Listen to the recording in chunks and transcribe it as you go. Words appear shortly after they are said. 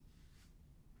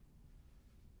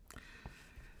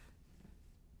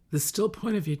The still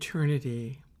point of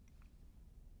eternity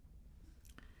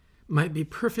might be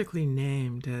perfectly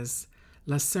named as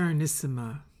La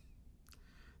Serenissima,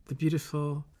 the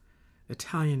beautiful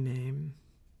Italian name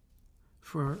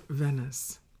for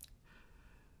Venice.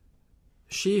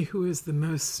 She who is the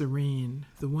most serene,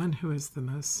 the one who is the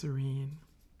most serene.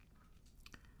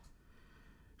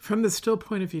 From the still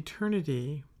point of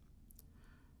eternity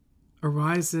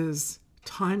arises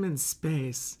time and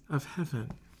space of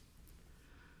heaven.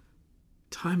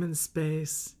 Time and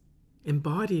space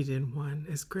embodied in one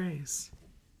is grace.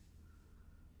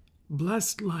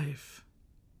 Blessed life,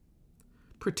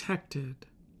 protected,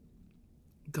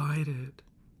 guided,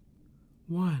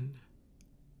 one.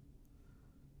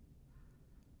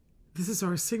 This is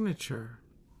our signature.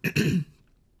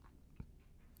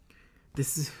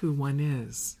 This is who one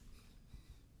is.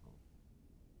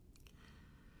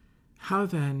 How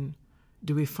then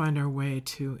do we find our way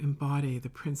to embody the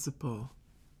principle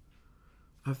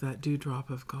of that dewdrop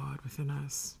of God within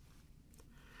us,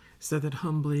 so that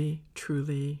humbly,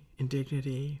 truly, in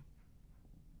dignity,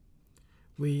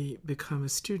 we become a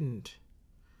student,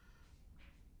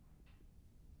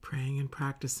 praying and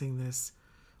practicing this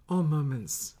all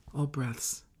moments, all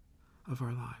breaths of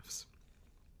our lives?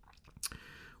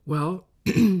 Well,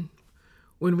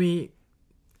 when we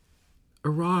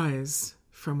arise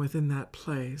from within that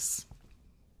place,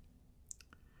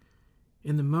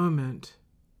 in the moment,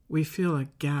 we feel a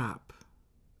gap.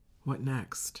 What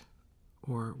next?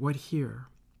 Or what here?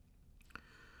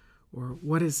 Or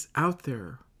what is out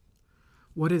there?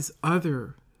 What is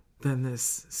other than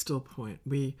this still point?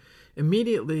 We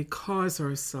immediately cause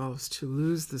ourselves to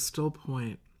lose the still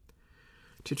point,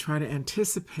 to try to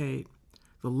anticipate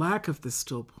the lack of the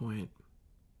still point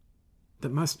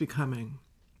that must be coming.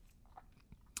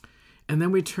 And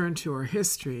then we turn to our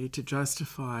history to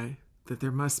justify that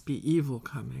there must be evil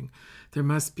coming, there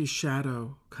must be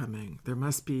shadow coming, there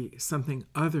must be something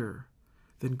other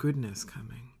than goodness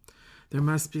coming. There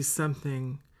must be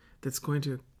something that's going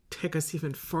to take us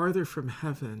even farther from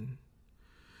heaven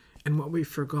and what we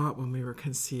forgot when we were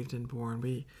conceived and born.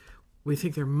 We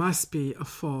think there must be a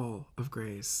fall of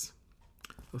grace,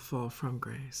 a fall from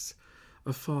grace,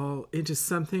 a fall into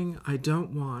something I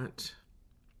don't want.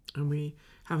 And we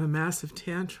have a massive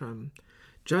tantrum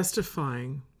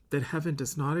justifying that heaven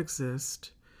does not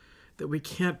exist, that we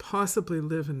can't possibly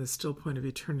live in the still point of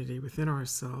eternity within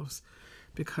ourselves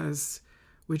because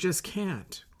we just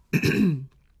can't.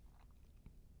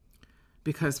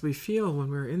 Because we feel when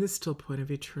we're in the still point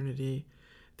of eternity,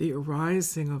 the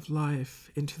arising of life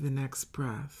into the next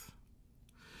breath.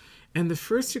 And the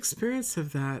first experience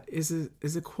of that is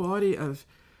a quality of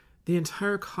the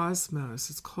entire cosmos.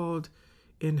 It's called,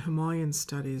 in Himalayan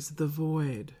studies, the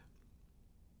void.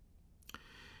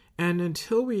 And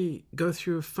until we go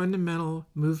through fundamental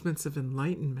movements of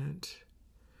enlightenment,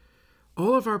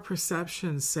 all of our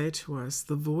perceptions say to us,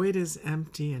 the void is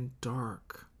empty and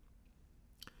dark,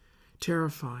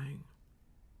 terrifying.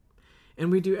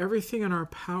 And we do everything in our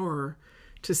power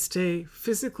to stay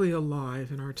physically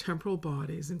alive in our temporal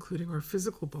bodies, including our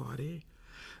physical body.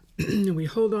 And we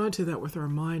hold on to that with our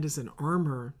mind as an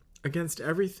armor against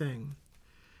everything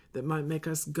that might make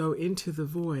us go into the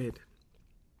void.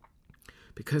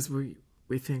 Because we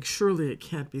think, surely it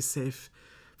can't be safe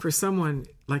for someone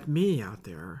like me out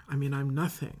there. I mean, I'm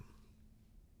nothing.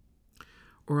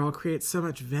 Or I'll create so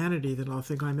much vanity that I'll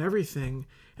think I'm everything,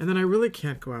 and then I really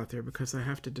can't go out there because I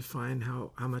have to define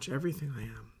how much everything I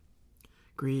am.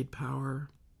 Greed, power.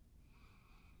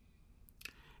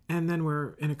 And then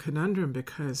we're in a conundrum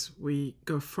because we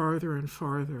go farther and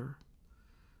farther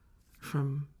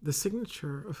from the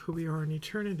signature of who we are in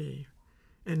eternity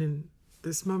and in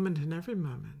this moment and every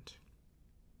moment.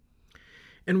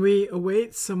 And we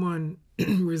await someone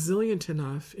resilient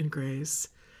enough in grace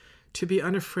to be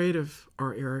unafraid of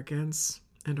our arrogance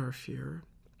and our fear,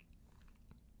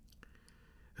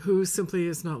 who simply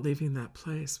is not leaving that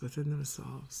place within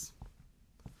themselves,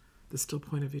 the still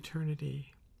point of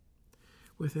eternity,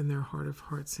 within their heart of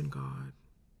hearts in God.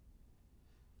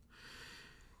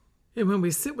 And when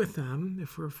we sit with them,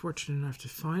 if we're fortunate enough to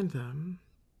find them,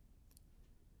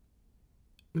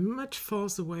 much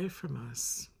falls away from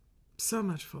us. So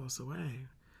much falls away.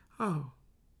 Oh,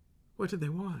 what do they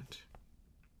want?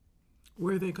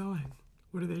 Where are they going?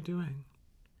 What are they doing?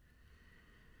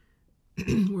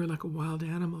 We're like a wild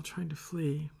animal trying to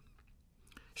flee.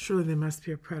 Surely they must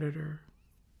be a predator.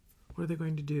 What are they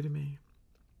going to do to me?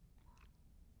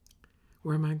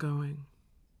 Where am I going?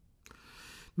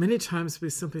 Many times we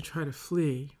simply try to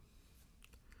flee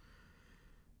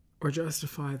or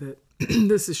justify that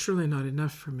this is surely not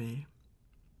enough for me.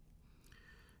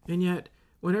 And yet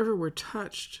whenever we're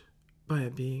touched by a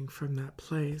being from that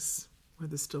place where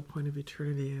the still point of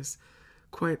eternity is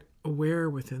quite aware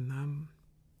within them,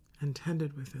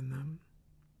 intended within them,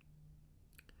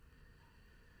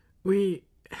 we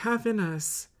have in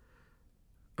us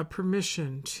a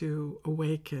permission to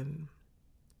awaken,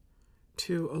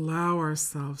 to allow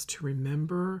ourselves to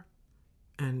remember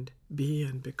and be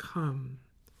and become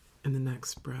in the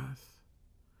next breath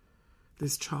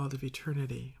this child of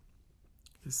eternity,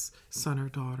 this son or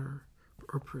daughter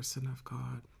or person of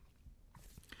God.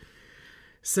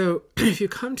 So if you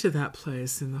come to that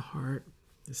place in the heart,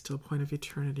 the still point of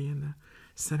eternity in the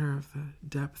center of the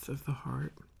depth of the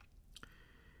heart,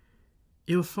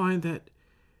 you'll find that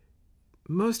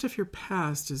most of your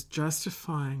past is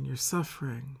justifying your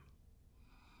suffering.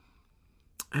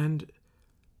 And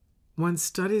one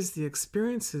studies the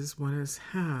experiences one has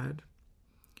had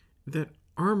that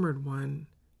armored one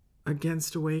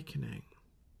against awakening,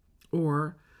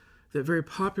 or that very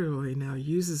popularly now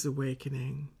uses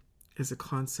awakening as a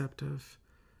concept of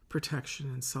protection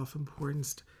and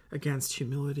self-importance against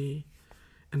humility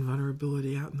and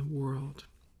vulnerability out in the world.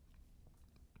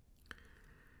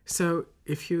 So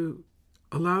if you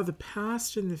allow the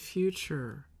past and the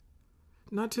future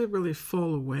not to really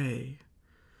fall away,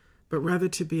 but rather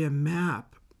to be a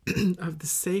map of the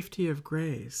safety of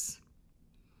grace,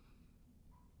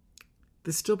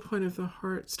 the still point of the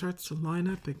heart starts to line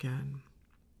up again.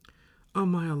 Oh,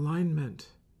 my alignment.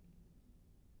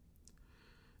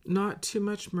 Not too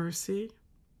much mercy,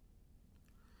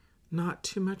 not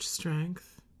too much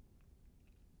strength.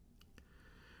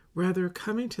 Rather,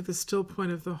 coming to the still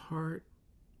point of the heart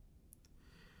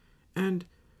and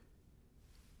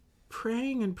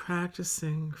praying and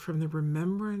practicing from the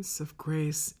remembrance of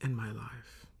grace in my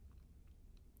life.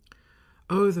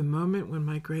 Oh, the moment when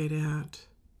my great aunt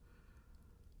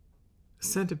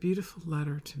sent a beautiful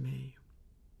letter to me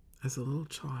as a little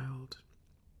child,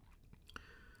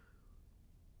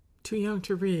 too young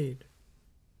to read,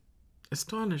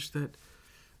 astonished that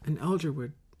an elder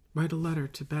would write a letter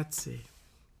to Betsy,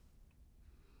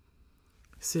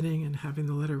 sitting and having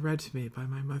the letter read to me by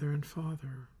my mother and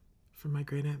father from my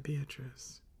great aunt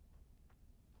Beatrice.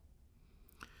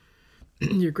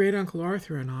 Your great uncle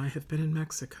Arthur and I have been in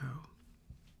Mexico,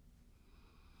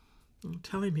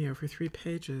 telling me over 3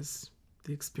 pages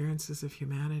the experiences of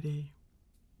humanity,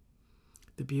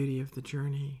 the beauty of the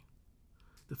journey,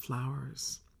 the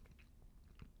flowers.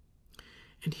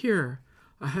 And here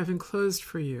I have enclosed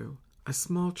for you a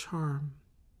small charm.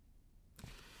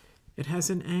 It has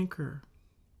an anchor.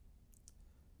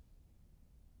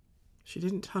 She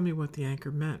didn't tell me what the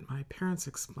anchor meant. My parents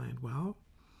explained, well,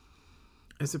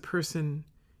 as a person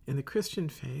in the Christian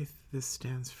faith, this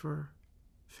stands for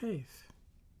faith.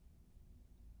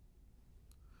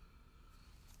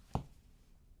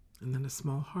 And then a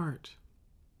small heart.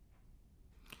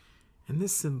 And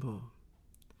this symbol,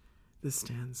 this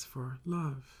stands for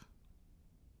love.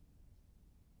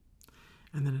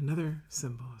 And then another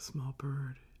symbol, a small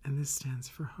bird, and this stands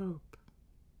for hope.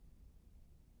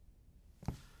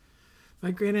 My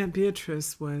great aunt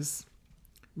Beatrice was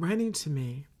writing to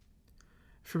me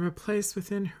from a place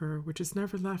within her which has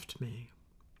never left me.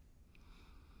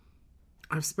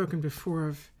 I've spoken before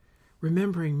of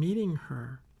remembering meeting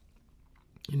her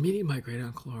and meeting my great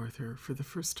uncle Arthur for the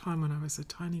first time when I was a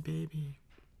tiny baby,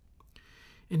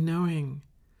 and knowing,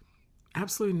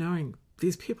 absolutely knowing,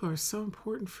 these people are so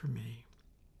important for me.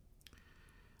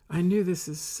 I knew this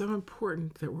is so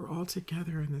important that we're all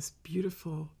together in this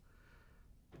beautiful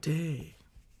day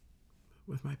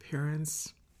with my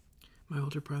parents, my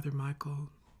older brother Michael,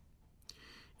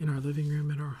 in our living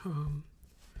room in our home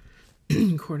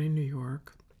in Corning, New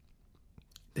York.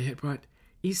 They had brought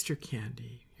Easter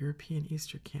candy, European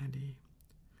Easter candy,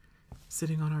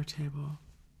 sitting on our table,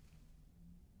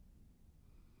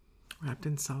 wrapped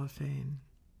in cellophane.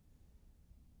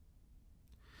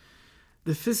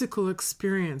 The physical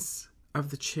experience of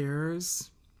the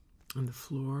chairs and the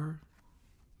floor,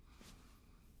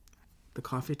 the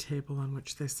coffee table on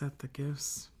which they set the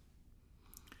gifts,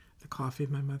 the coffee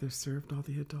my mother served all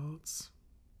the adults.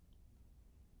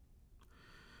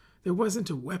 There wasn't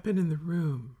a weapon in the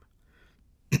room.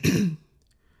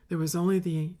 There was only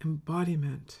the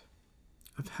embodiment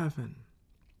of heaven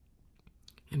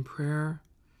in prayer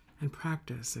and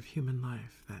practice of human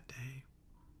life that day.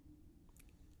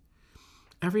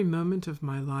 Every moment of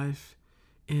my life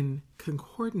in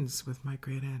concordance with my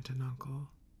great aunt and uncle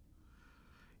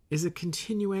is a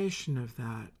continuation of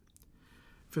that,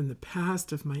 from the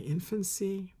past of my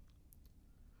infancy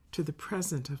to the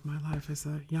present of my life as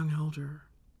a young elder,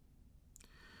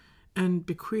 and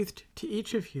bequeathed to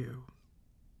each of you.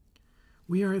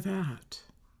 We are that.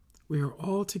 we are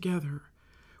all together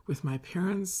with my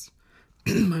parents,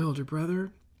 my older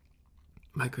brother,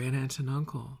 my great aunt and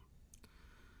uncle,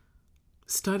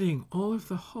 studying all of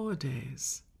the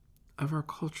holidays of our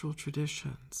cultural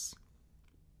traditions.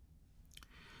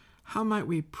 How might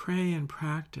we pray and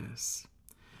practice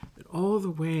that all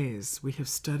the ways we have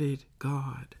studied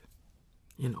God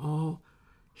in all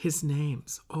his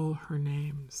names, all her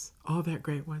names, all that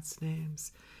great one's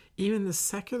names, even the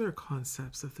secular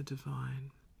concepts of the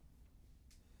divine,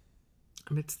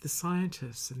 amidst the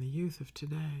scientists and the youth of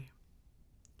today?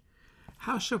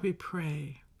 How shall we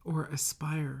pray or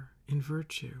aspire in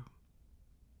virtue?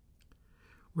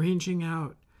 Ranging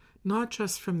out not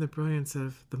just from the brilliance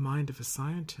of the mind of a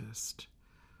scientist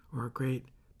or a great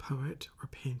poet or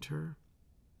painter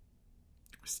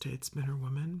or statesman or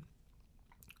woman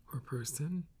or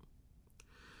person,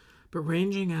 but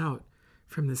ranging out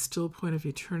from the still point of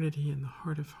eternity in the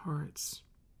heart of hearts.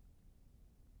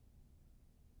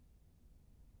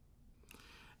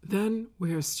 Then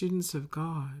we are students of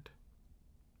God.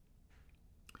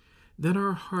 Then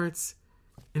our hearts,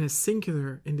 in a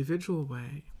singular, individual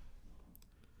way,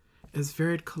 as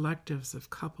varied collectives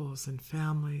of couples and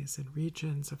families and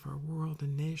regions of our world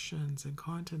and nations and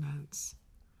continents,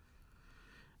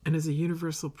 and as a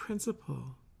universal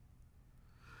principle,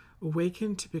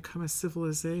 awaken to become a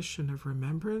civilization of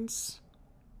remembrance.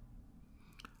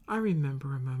 I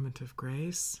remember a moment of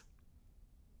grace.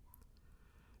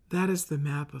 That is the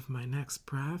map of my next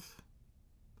breath.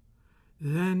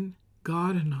 Then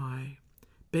God and I,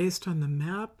 based on the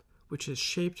map which has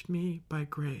shaped me by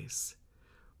grace,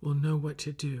 will know what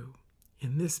to do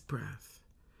in this breath,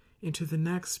 into the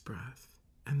next breath,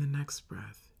 and the next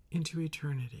breath, into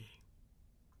eternity.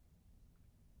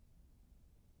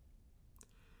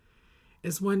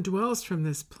 As one dwells from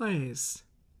this place,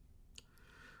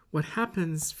 what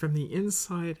happens from the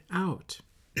inside out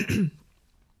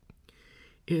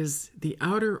is the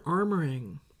outer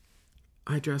armoring.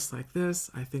 I dress like this,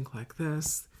 I think like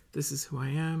this is who I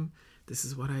am, this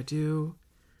is what I do,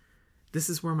 this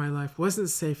is where my life wasn't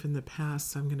safe in the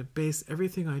past, so I'm going to base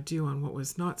everything I do on what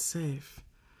was not safe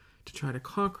to try to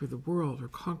conquer the world or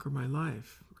conquer my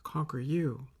life or conquer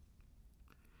you.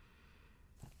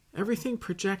 Everything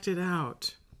projected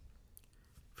out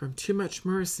from too much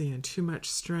mercy and too much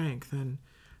strength and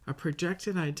a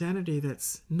projected identity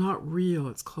that's not real.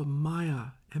 It's called Maya,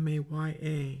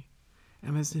 M-A-Y-A,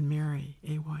 M as in Mary,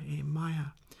 A-Y-A, Maya,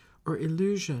 or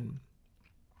illusion.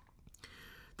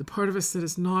 The part of us that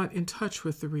is not in touch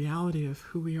with the reality of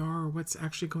who we are or what's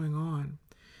actually going on.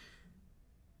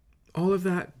 All of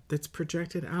that that's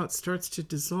projected out starts to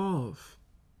dissolve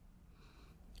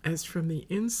as from the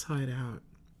inside out,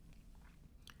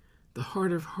 the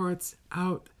heart of hearts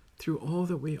out through all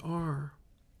that we are.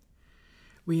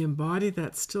 We embody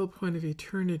that still point of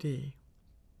eternity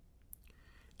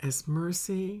as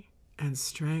mercy and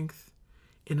strength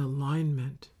in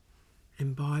alignment,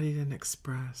 embodied and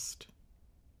expressed.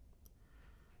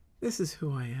 This is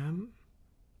who I am,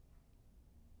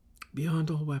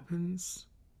 beyond all weapons.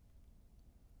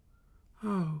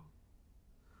 Oh,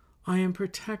 I am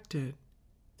protected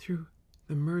through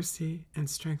the mercy and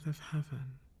strength of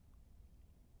heaven.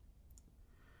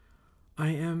 I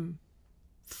am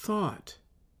thought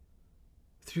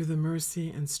through the mercy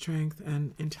and strength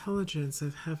and intelligence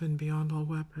of heaven beyond all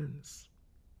weapons.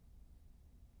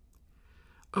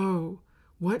 Oh,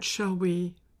 what shall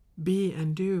we be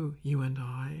and do, you and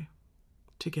I,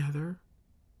 together,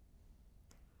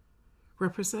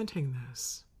 representing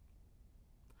this?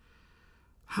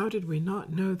 How did we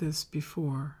not know this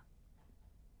before?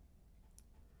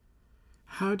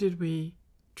 How did we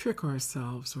trick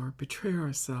ourselves or betray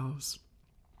ourselves?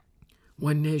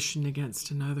 One nation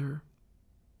against another.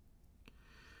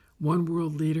 One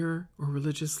world leader or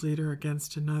religious leader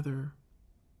against another.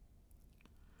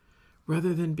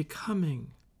 Rather than becoming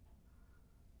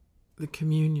the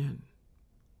communion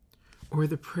or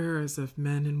the prayers of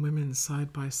men and women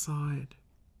side by side.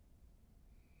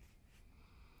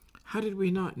 How did we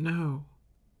not know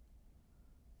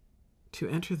to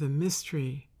enter the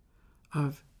mystery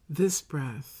of this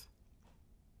breath,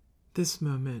 this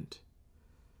moment,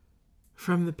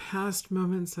 from the past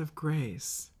moments of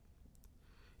grace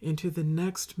into the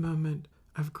next moment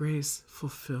of grace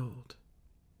fulfilled?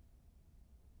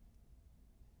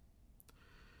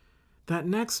 That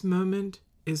next moment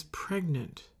is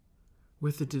pregnant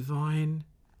with the divine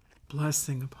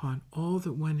blessing upon all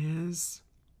that one is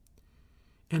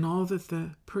and all that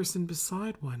the person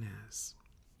beside one is.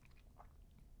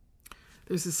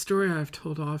 There's a story I've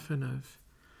told often of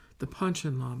the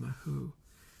Panchen Lama, who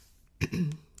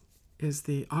is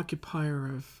the occupier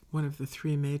of one of the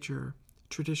three major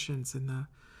traditions in the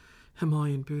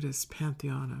Himalayan Buddhist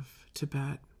pantheon of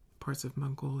Tibet, parts of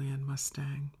Mongolia and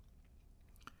Mustang.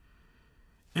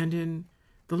 And in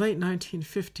the late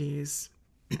 1950s,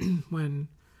 when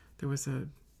there was a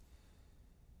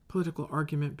political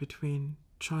argument between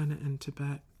China and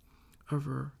Tibet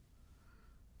over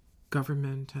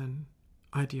government and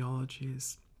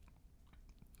ideologies,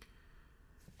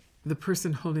 the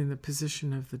person holding the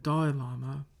position of the Dalai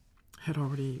Lama had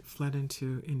already fled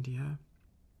into India.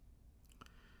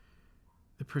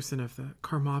 The person of the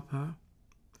Karmapa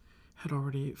had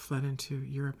already fled into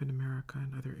Europe and America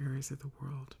and other areas of the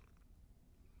world.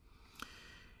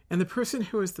 And the person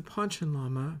who was the Panchen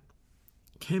Lama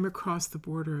came across the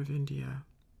border of India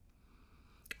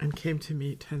and came to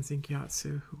meet Tenzin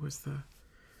Gyatso, who was the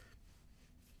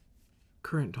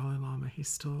current Dalai Lama. He's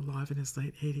still alive in his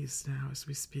late 80s now as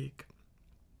we speak.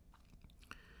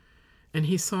 And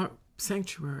he sought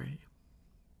sanctuary.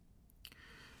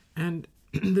 And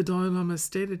the Dalai Lama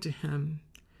stated to him,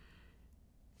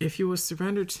 "If you will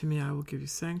surrender to me, I will give you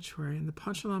sanctuary." And the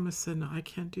Panchen Lama said, "No, I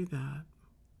can't do that."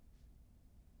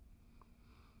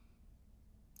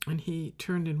 And he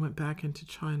turned and went back into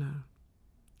China,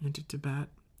 into Tibet,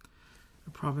 a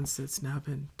province that's now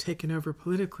been taken over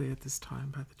politically at this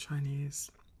time by the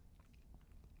Chinese.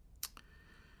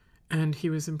 And he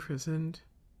was imprisoned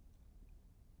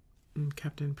and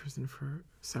kept in prison for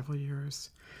several years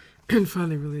and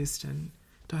finally released and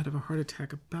died of a heart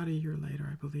attack about a year later,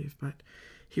 I believe. But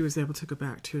he was able to go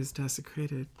back to his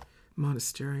desecrated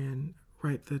monastery and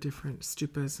write the different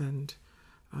stupas and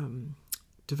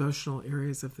devotional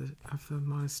areas of the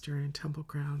monastery and temple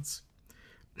grounds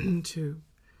to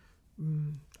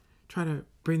try to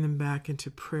bring them back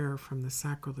into prayer from the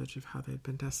sacrilege of how they'd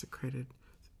been desecrated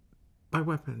by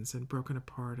weapons and broken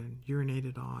apart and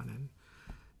urinated on and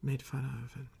made fun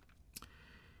of. And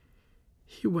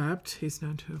he wept. He's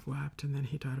known to have wept, and then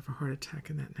he died of a heart attack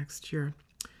in that next year.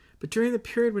 But during the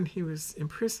period when he was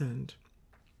imprisoned,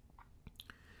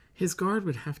 his guard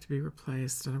would have to be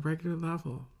replaced on a regular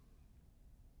level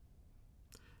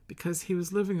because he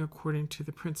was living according to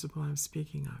the principle I'm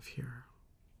speaking of here.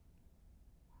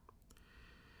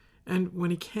 And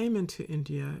when he came into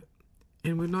India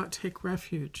and would not take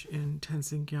refuge in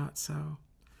Tenzin Gyatso,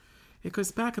 it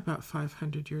goes back about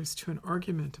 500 years to an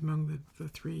argument among the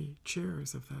three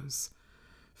chairs of those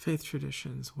faith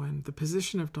traditions when the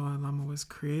position of Dalai Lama was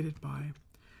created by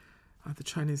the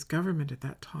Chinese government at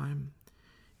that time.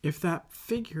 If that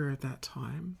figure at that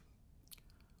time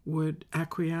would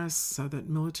acquiesce so that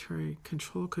military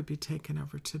control could be taken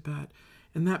over Tibet,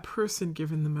 and that person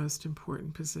given the most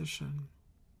important position.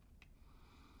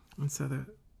 And so the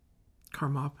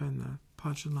Karmapa and the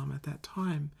Panchen Lama at that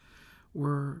time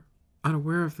were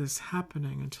unaware of this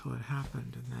happening until it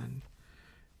happened. And then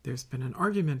there's been an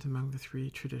argument among the three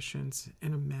traditions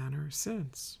in a manner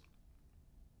since.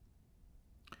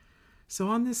 So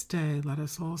on this day, let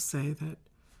us all say that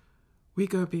we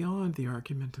go beyond the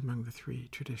argument among the three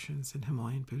traditions in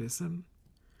Himalayan Buddhism.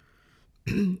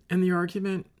 And the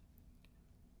argument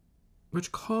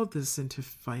which called this into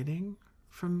fighting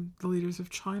from the leaders of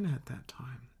China at that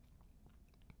time.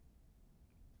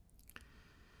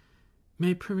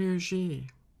 May Premier Xi,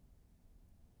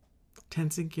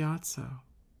 Tenzin Gyatso,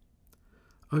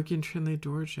 Ogyen Trinley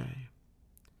Dorje,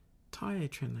 Taye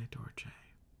Trinley Dorje.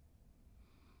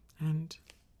 And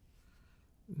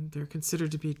they're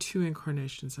considered to be two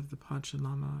incarnations of the Panchen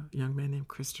Lama, a young man named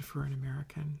Christopher, an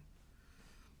American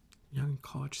young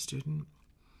college student,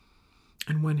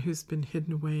 and one who's been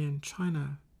hidden away in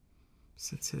China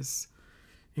since his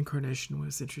incarnation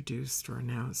was introduced or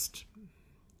announced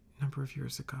a number of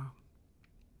years ago.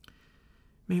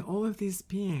 May all of these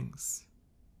beings,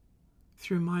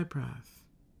 through my breath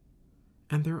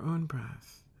and their own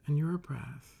breath and your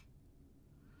breath,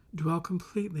 dwell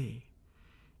completely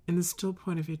in the still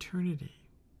point of eternity.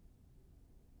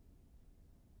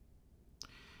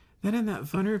 Then in that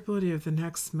vulnerability of the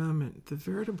next moment, the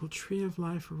veritable tree of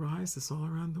life arises all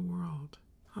around the world.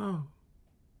 Oh,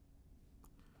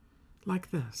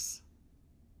 like this.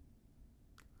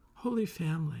 Holy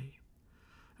family,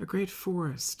 a great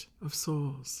forest of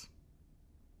souls,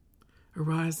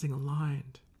 arising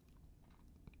aligned.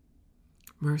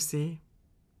 Mercy,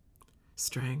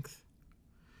 strength,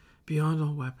 beyond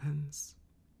all weapons.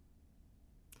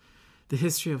 The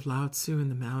history of Lao Tzu in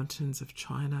the mountains of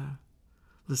China,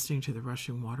 listening to the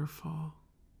rushing waterfall,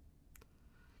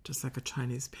 just like a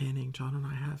Chinese painting John and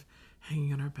I have hanging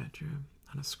in our bedroom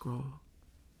on a scroll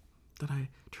that I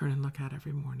turn and look at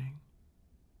every morning.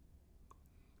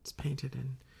 It's painted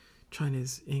in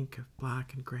Chinese ink of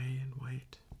black and gray and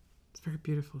white. It's very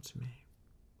beautiful to me.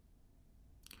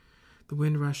 the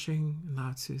wind rushing in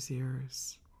Lao Tzu's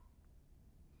ears.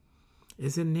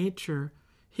 As in nature,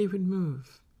 he would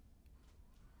move,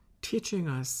 teaching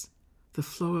us the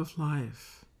flow of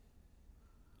life,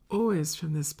 always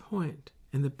from this point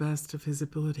in the best of his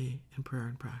ability in prayer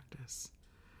and practice.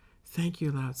 Thank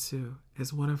you, Lao Tzu,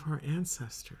 as one of our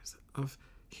ancestors of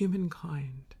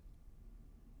humankind.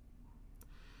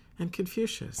 And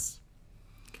Confucius,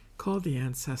 called the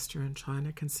ancestor in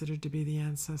China, considered to be the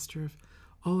ancestor of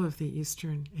all of the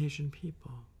Eastern Asian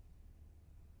people.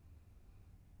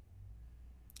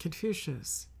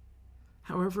 Confucius,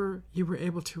 however you were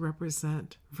able to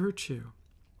represent virtue,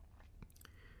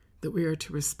 that we are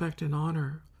to respect and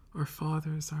honor our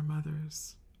fathers, our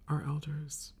mothers, our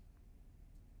elders,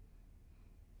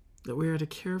 that we are to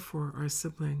care for our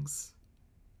siblings,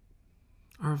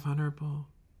 our vulnerable,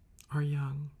 our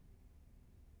young.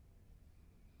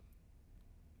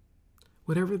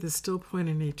 Whatever the still point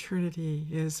in eternity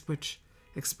is which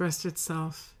expressed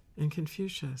itself in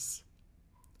Confucius,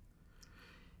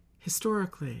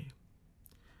 historically,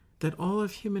 that all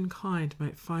of humankind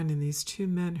might find in these two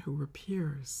men who were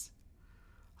peers,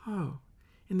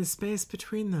 in the space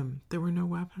between them there were no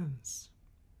weapons.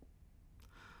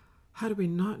 How do we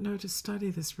not know to study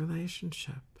this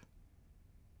relationship?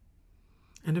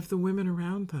 And of the women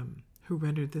around them who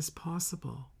rendered this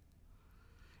possible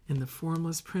in the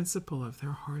formless principle of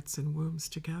their hearts and wombs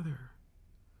together.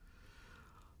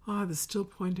 The still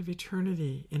point of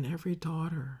eternity in every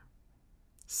daughter,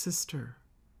 sister,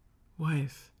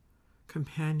 wife,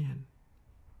 companion,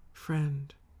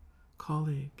 friend,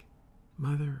 colleague,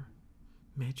 mother,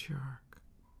 matriarch.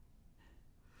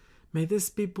 May this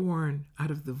be born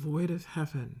out of the void of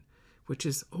heaven, which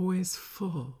is always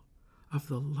full of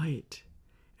the light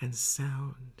and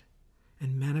sound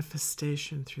and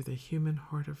manifestation through the human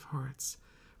heart of hearts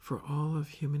for all of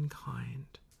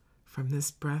humankind, from this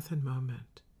breath and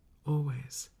moment,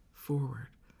 always forward,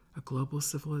 a global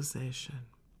civilization,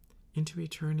 into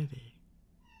eternity.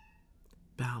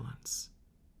 Balance.